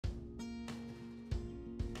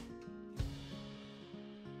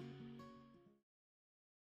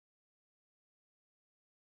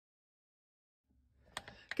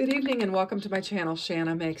Good evening and welcome to my channel,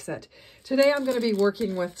 Shanna Makes It. Today I'm going to be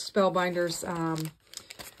working with Spellbinders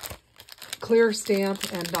Clear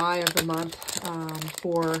Stamp and Die of the Month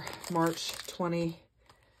for March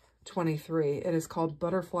 2023. It is called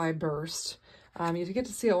Butterfly Burst. You get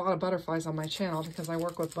to see a lot of butterflies on my channel because I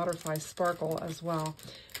work with Butterfly Sparkle as well.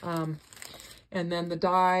 And then the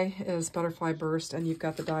die is Butterfly Burst, and you've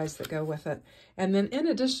got the dies that go with it. And then in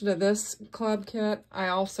addition to this club kit, I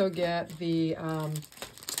also get the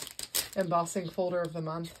embossing folder of the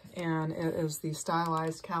month, and it is the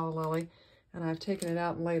stylized calla lily. And I've taken it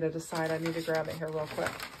out and laid it aside. I need to grab it here real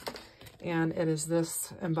quick. And it is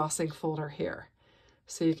this embossing folder here.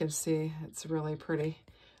 So you can see it's really pretty.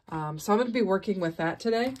 So I'm going to be working with that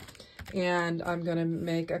today, and I'm going to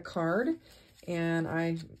make a card, and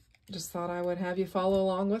I just thought I would have you follow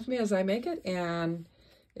along with me as I make it, and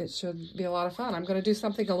it should be a lot of fun. I'm going to do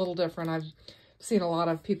something a little different. I've seen a lot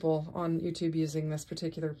of people on YouTube using this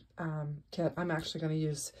particular kit. I'm actually going to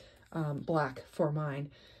use black for mine,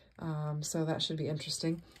 so that should be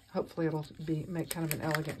interesting. Hopefully it'll make kind of an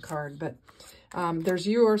elegant card. But there's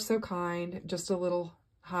You Are So Kind, just a little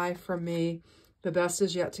hi from me. The best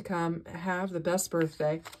is yet to come. Have the best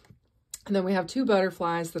birthday. And then we have two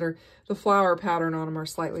butterflies that are, the flower pattern on them are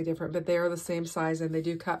slightly different, but they are the same size and they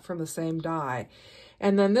do cut from the same die.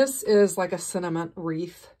 And then this is like a sentiment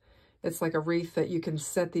wreath. It's like a wreath that you can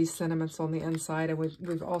set these sentiments on the inside. And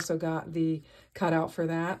we've also got the cutout for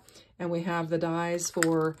that. And we have the dies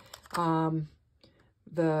for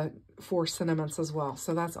the 4 sentiments as well.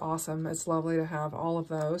 So that's awesome. It's lovely to have all of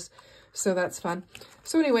those. So that's fun.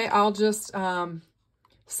 So anyway, I'll just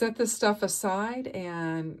set this stuff aside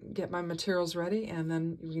and get my materials ready, and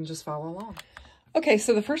then you can just follow along. Okay,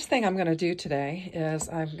 so the first thing I'm going to do today is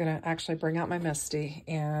I'm going to actually bring out my Misty,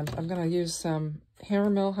 and I'm going to use some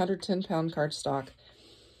Hammermill 110-pound cardstock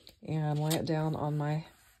and lay it down on my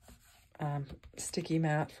sticky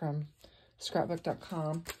mat from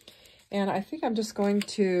scrapbook.com. And I think I'm just going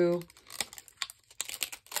to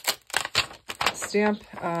stamp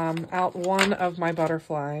out one of my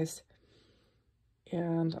butterflies.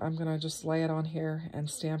 And I'm going to just lay it on here and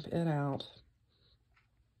stamp it out.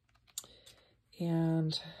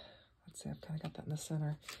 And let's see, I've kind of got that in the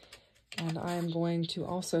center. And I'm going to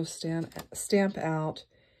also stamp out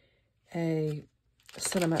a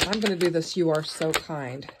sentiment. I'm going to do this You Are So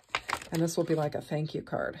Kind. And this will be like a thank you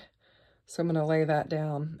card. So I'm going to lay that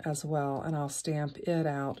down as well. And I'll stamp it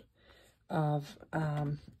out of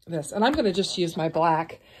this. And I'm going to just use my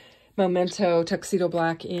black Memento Tuxedo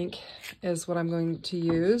Black ink is what I'm going to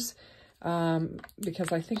use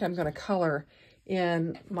because I think I'm going to color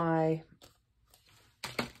in my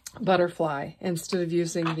butterfly instead of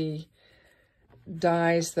using the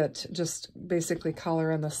dies that just basically color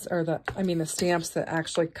in the, or the stamps that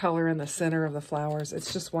actually color in the center of the flowers.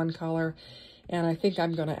 It's just one color, and I think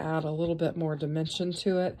I'm going to add a little bit more dimension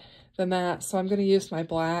to it than that. So I'm going to use my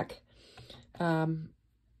black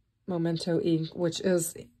Memento ink, which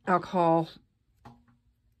is alcohol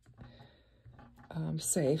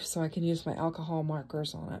safe, so I can use my alcohol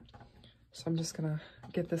markers on it. So I'm just gonna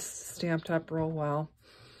get this stamped up real well.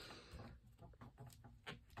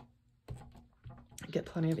 Get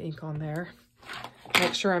plenty of ink on there.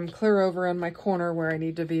 Make sure I'm clear over in my corner where I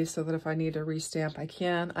need to be so that if I need to restamp, I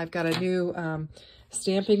can. I've got a new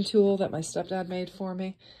stamping tool that my stepdad made for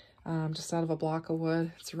me, just out of a block of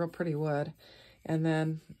wood. It's a real pretty wood. And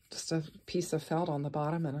then just a piece of felt on the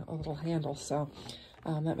bottom and a little handle. So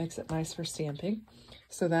that makes it nice for stamping.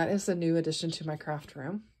 So that is a new addition to my craft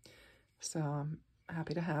room. So I'm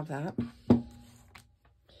happy to have that.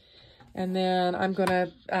 And then I'm going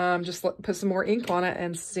to just put some more ink on it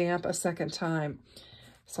and stamp a second time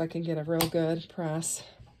so I can get a real good press.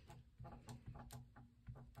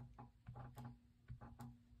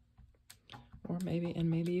 Or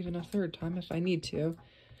maybe even a third time if I need to.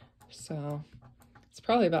 So it's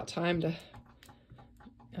probably about time to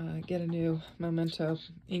get a new Memento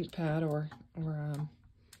ink pad or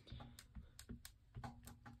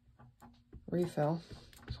refill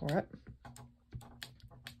for it.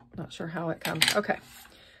 Not sure how it comes. Okay,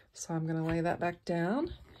 so I'm going to lay that back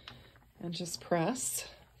down and just press.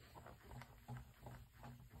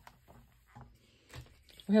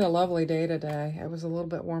 We had a lovely day today. It was a little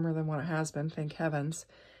bit warmer than what it has been, thank heavens.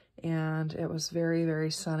 And it was very,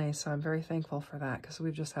 very sunny, so I'm very thankful for that because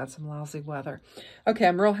we've just had some lousy weather. Okay,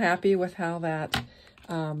 I'm real happy with how that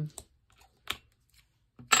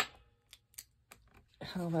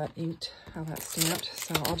stamped.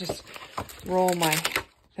 So I'll just roll my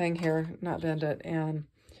thing here, not bend it, and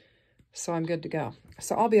so I'm good to go.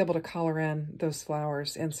 So I'll be able to color in those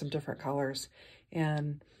flowers in some different colors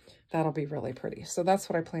and that'll be really pretty. So that's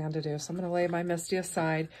what I plan to do. So I'm going to lay my Misty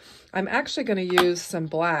aside. I'm actually going to use some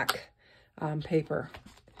black paper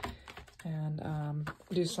and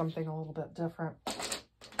do something a little bit different.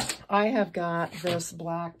 I have got this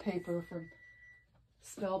black paper from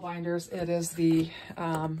Spellbinders. It is the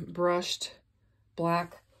brushed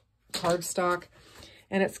black cardstock,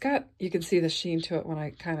 and it's got, you can see the sheen to it when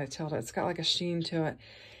I kind of tilt it. It's got like a sheen to it,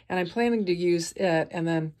 and I'm planning to use it and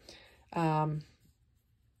then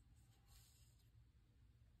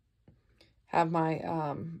have my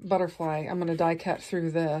butterfly. I'm going to die cut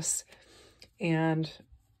through this, and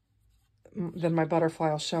then my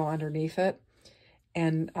butterfly will show underneath it.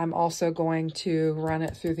 And I'm also going to run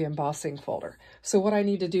it through the embossing folder. So what I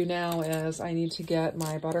need to do now is I need to get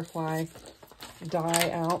my butterfly die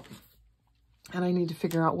out, and I need to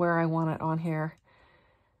figure out where I want it on here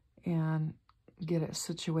and get it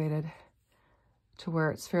situated to where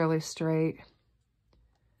it's fairly straight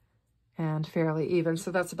and fairly even.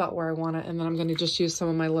 So that's about where I want it. And then I'm going to just use some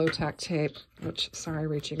of my low-tack tape, which, sorry,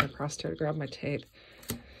 reaching across here to grab my tape.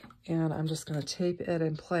 And I'm just going to tape it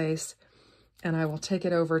in place. And I will take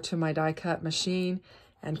it over to my die cut machine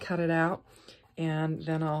and cut it out. And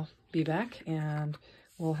then I'll be back and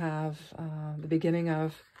we'll have the beginning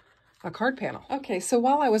of a card panel. Okay, so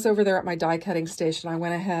while I was over there at my die cutting station, I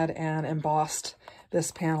went ahead and embossed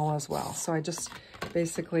this panel as well. So I just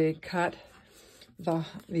basically cut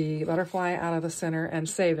the butterfly out of the center and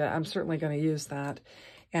save it. I'm certainly going to use that.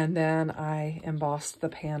 And then I embossed the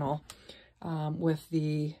panel with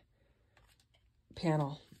the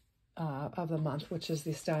panel of the month, which is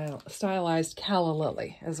the stylized calla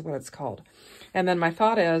lily is what it's called. And then my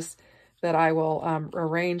thought is that I will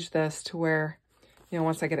arrange this to where, you know,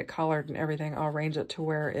 once I get it colored and everything, I'll arrange it to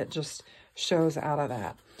where it just shows out of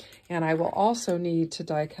that. And I will also need to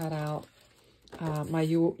die cut out my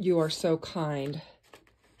You Are So Kind.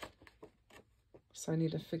 So I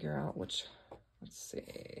need to figure out which, let's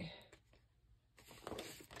see.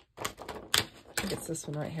 I think it's this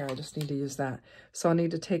one right here. I just need to use that. So I'll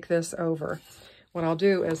need to take this over. What I'll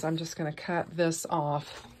do is I'm just going to cut this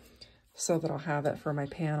off so that I'll have it for my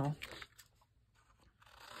panel.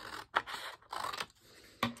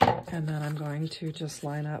 And then I'm going to just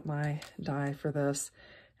line up my die for this,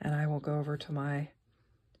 and I will go over to my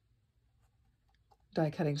die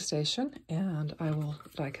cutting station and I will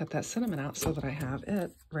die cut that cinnamon out so that I have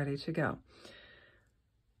it ready to go.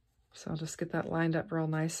 So I'll just get that lined up real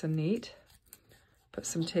nice and neat. Put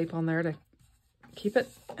some tape on there to keep it,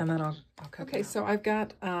 and then I'll cut. Okay, so I've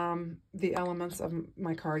got the elements of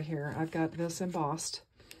my card here. I've got this embossed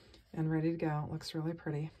and ready to go. It looks really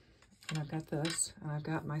pretty. And I've got this, and I've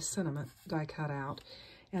got my cinnamon die cut out.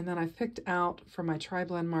 And then I've picked out, for my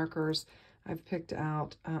tri-blend markers, I've picked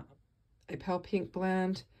out a pale pink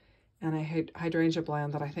blend and a hydrangea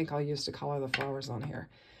blend that I think I'll use to color the flowers on here.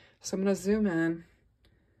 So I'm going to zoom in,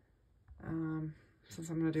 since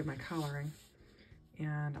I'm going to do my coloring.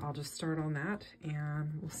 And I'll just start on that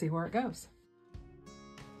and we'll see where it goes.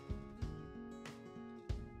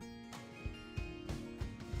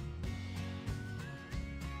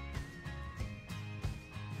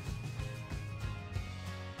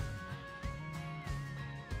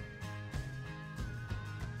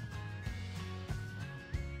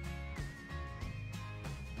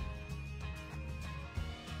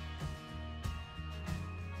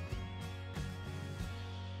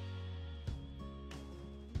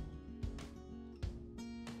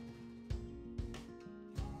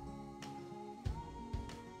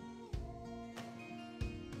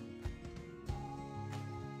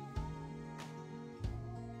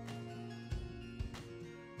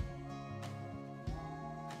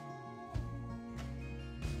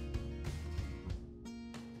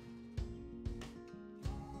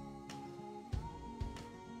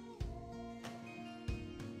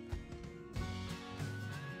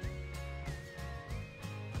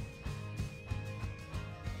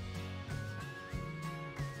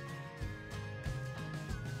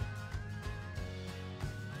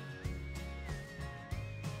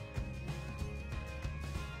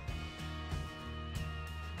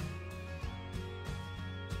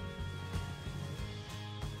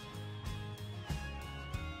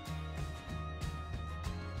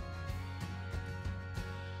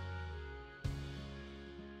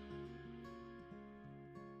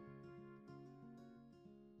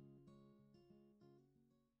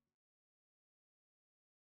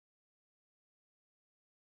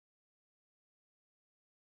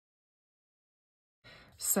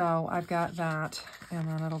 So I've got that, and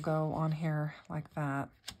then it'll go on here like that.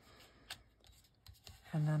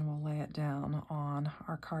 And then we'll lay it down on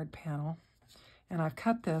our card panel. And I've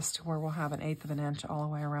cut this to where we'll have 1/8 of an inch all the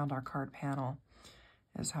way around our card panel,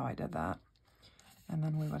 is how I did that. And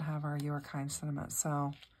then we would have our Your Kind sentiment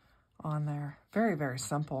so on there. Very, very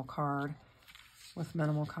simple card with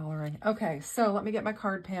minimal coloring. Okay, so let me get my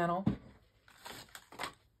card panel.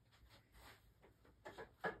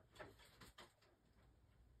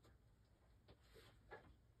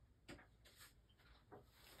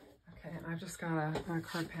 Okay, and I've just got a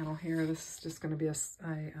card panel here. This is just going to be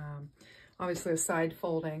obviously a side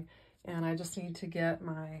folding, and I just need to get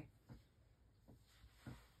my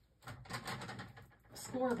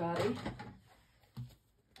Score Buddy.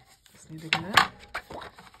 Just need to get it,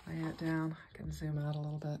 lay it down. I can zoom out a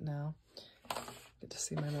little bit now. Get to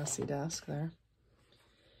see my messy desk there.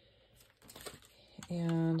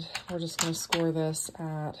 And we're just going to score this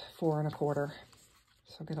at 4 1/4.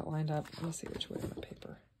 So get it lined up. Let me see which way on the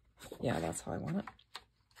paper. Yeah, that's how I want it.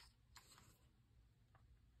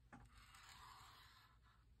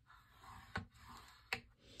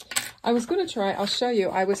 I was going to try, I'll show you,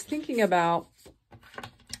 I was thinking about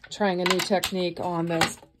trying a new technique on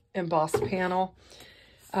this embossed panel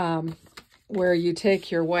where you take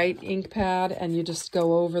your white ink pad and you just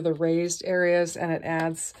go over the raised areas and it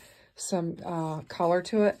adds some color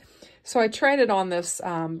to it. So I tried it on this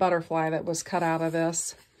butterfly that was cut out of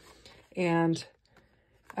this, and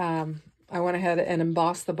I went ahead and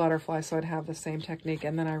embossed the butterfly so I'd have the same technique,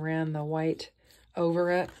 and then I ran the white over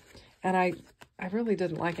it, and I really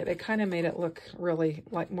didn't like it. It kind of made it look really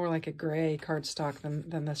more like a gray cardstock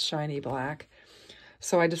than this shiny black.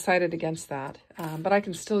 So I decided against that. But I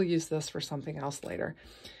can still use this for something else later.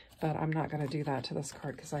 But I'm not going to do that to this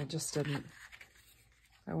card because I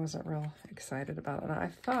wasn't real excited about it. And I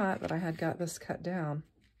thought that I had got this cut down,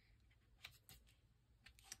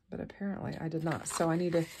 but apparently I did not. So I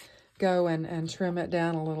need to go and trim it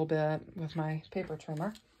down a little bit with my paper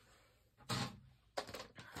trimmer.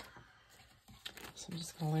 So I'm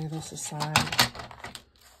just going to lay this aside. I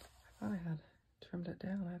thought I had trimmed it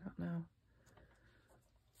down. I don't know.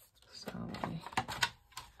 So let me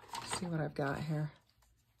see what I've got here.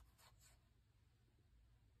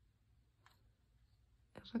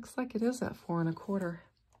 It looks like it is at 4 1/4.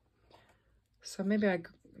 So maybe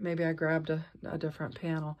I grabbed a different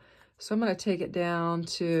panel. So I'm going to take it down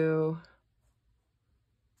to,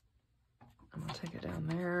 I'm going to take it down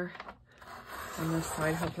there. On this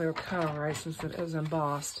side, hopefully it'll cut all right since it is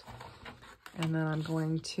embossed. And then I'm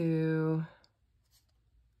going to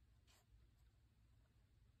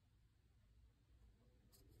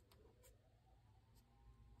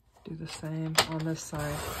do the same on this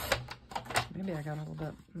side. Maybe I got a little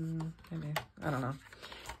bit, maybe, I don't know.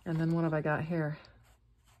 And then what have I got here?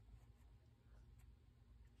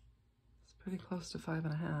 It's pretty close to 5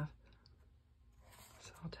 1/2.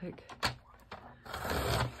 So I'll take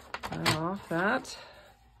off that.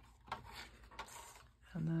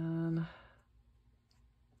 And then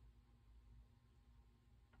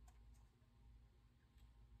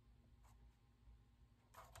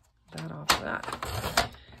that off that.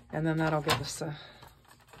 And then that'll give us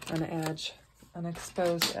an edge, an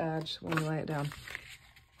exposed edge when we lay it down.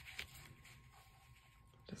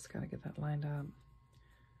 Just gotta get that lined up.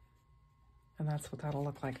 And that's what that'll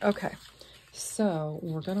look like. Okay, so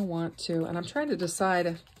we're gonna want to, and I'm trying to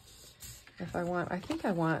decide if I want, I think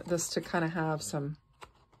I want this to kind of have some,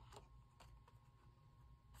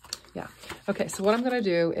 yeah. Okay, so what I'm gonna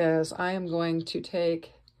do is I am going to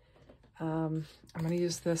take, I'm gonna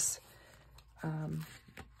use this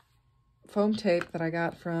foam tape that I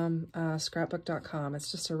got from scrapbook.com. It's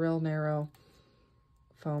just a real narrow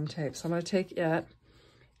foam tape. So I'm going to take it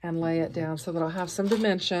and lay it down so that I'll have some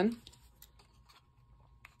dimension.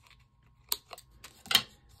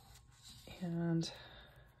 And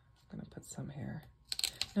I'm going to put some here.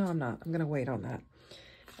 No, I'm not. I'm going to wait on that.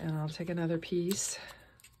 And I'll take another piece.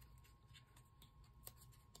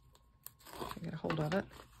 Get a hold of it.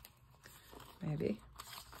 Maybe.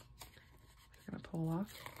 I'm going to pull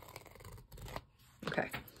off.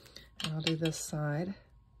 Okay, and I'll do this side.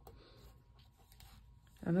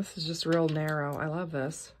 And this is just real narrow. I love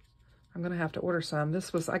this. I'm gonna have to order some.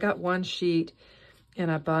 I got one sheet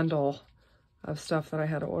in a bundle of stuff that I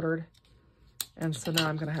had ordered. And so now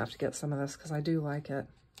I'm gonna have to get some of this because I do like it.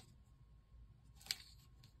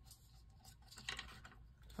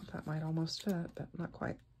 I thought that might almost fit, but not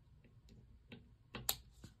quite.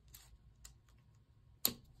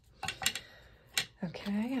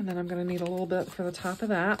 Okay, and then I'm going to need a little bit for the top of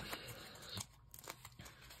that.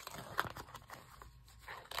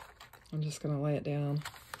 I'm just going to lay it down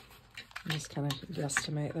and just kind of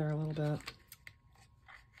guesstimate there a little bit.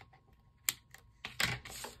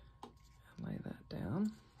 Lay that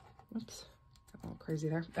down. Oops, got crazy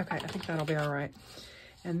there. Okay, I think that'll be all right.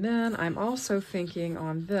 And then I'm also thinking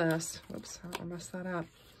on this, whoops, I messed that up,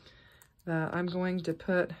 that I'm going to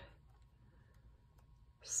put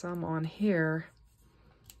some on here,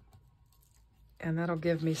 and that'll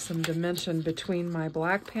give me some dimension between my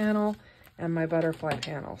black panel and my butterfly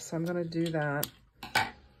panel. So I'm gonna do that,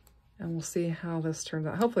 and we'll see how this turns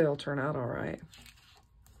out. Hopefully it'll turn out all right.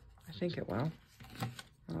 I think it will.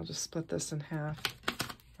 And I'll just split this in half.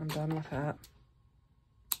 I'm done with that.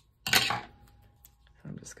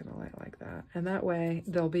 I'm just gonna lay it like that. And that way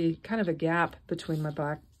there'll be kind of a gap between my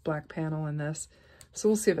black panel and this. So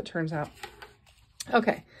we'll see if it turns out.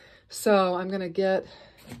 Okay, so I'm gonna get,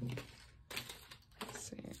 let's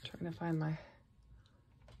see, I'm trying to find my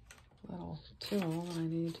little tool that I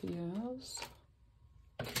need to use.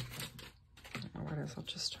 I don't know where it is. I'll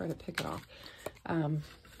just try to pick it off.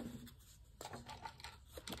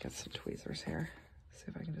 Get some tweezers here. See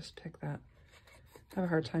if I can just pick that. I have a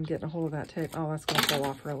hard time getting a hold of that tape. Oh, that's going to fall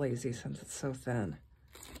off real easy since it's so thin.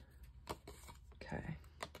 Okay.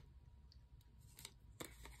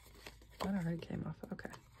 That already came off. Okay.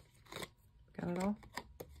 Got it all?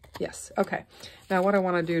 Yes. Okay. Now what I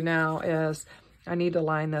want to do now is I need to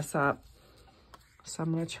line this up. So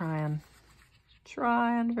I'm going to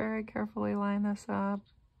try and very carefully line this up.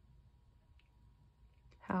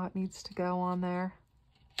 How it needs to go on there.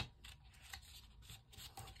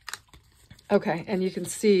 Okay, and you can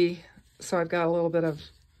see, so I've got a little bit of,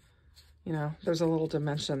 you know, there's a little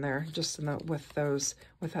dimension there just in the, with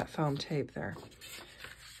that foam tape there.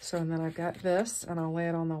 So, and then I've got this, and I'll lay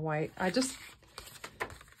it on the white.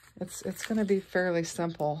 It's going to be fairly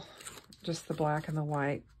simple, just the black and the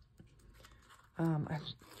white. I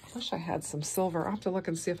wish I had some silver. I'll have to look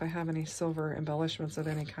and see if I have any silver embellishments of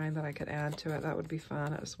any kind that I could add to it. That would be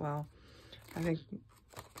fun as well. I think...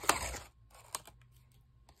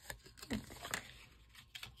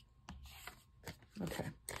 Okay,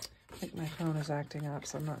 I think my phone is acting up,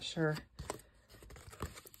 so I'm not sure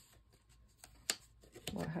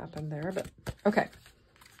what happened there, but okay.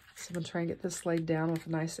 So I'm going to try and get this laid down with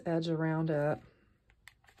a nice edge around it.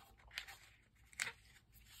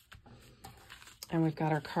 And we've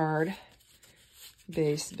got our card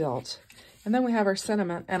base built. And then we have our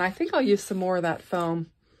sentiment, and I think I'll use some more of that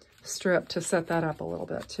foam strip to set that up a little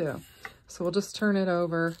bit too. So we'll just turn it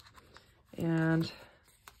over and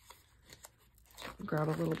grab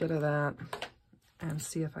a little bit of that and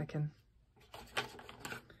see if I can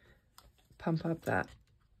pump up that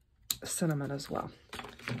cinnamon as well.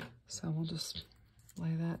 So we'll just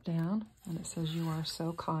lay that down, and it says, "You are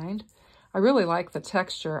so kind." I really like the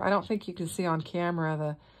texture. I don't think you can see on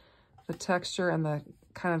camera the texture and the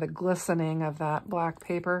kind of the glistening of that black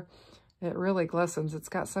paper. It really glistens. It's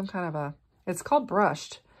got some kind of a, it's called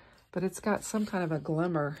brushed, but it's got some kind of a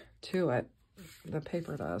glimmer to it. The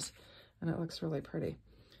paper does. And it looks really pretty.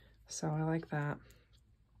 So I like that.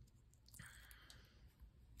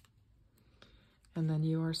 And then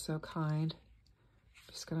 "You are so kind."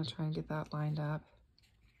 Just gonna try and get that lined up.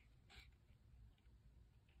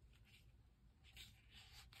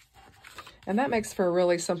 And that makes for a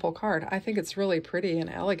really simple card. I think it's really pretty and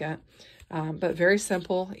elegant, but very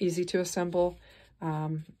simple, easy to assemble.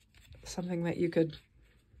 Something that you could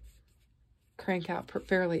crank out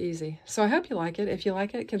fairly easy. So I hope you like it. If you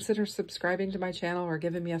like it, consider subscribing to my channel or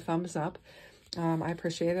giving me a thumbs up. I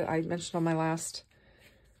appreciate it. I mentioned on my last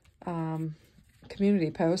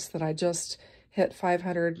community post that I just hit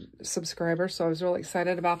 500 subscribers, so I was really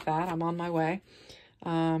excited about that. I'm on my way.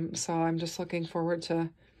 So I'm just looking forward to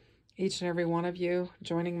each and every one of you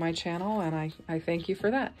joining my channel, and I thank you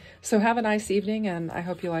for that. So have a nice evening, and I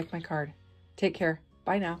hope you like my card. Take care.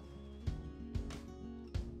 Bye now.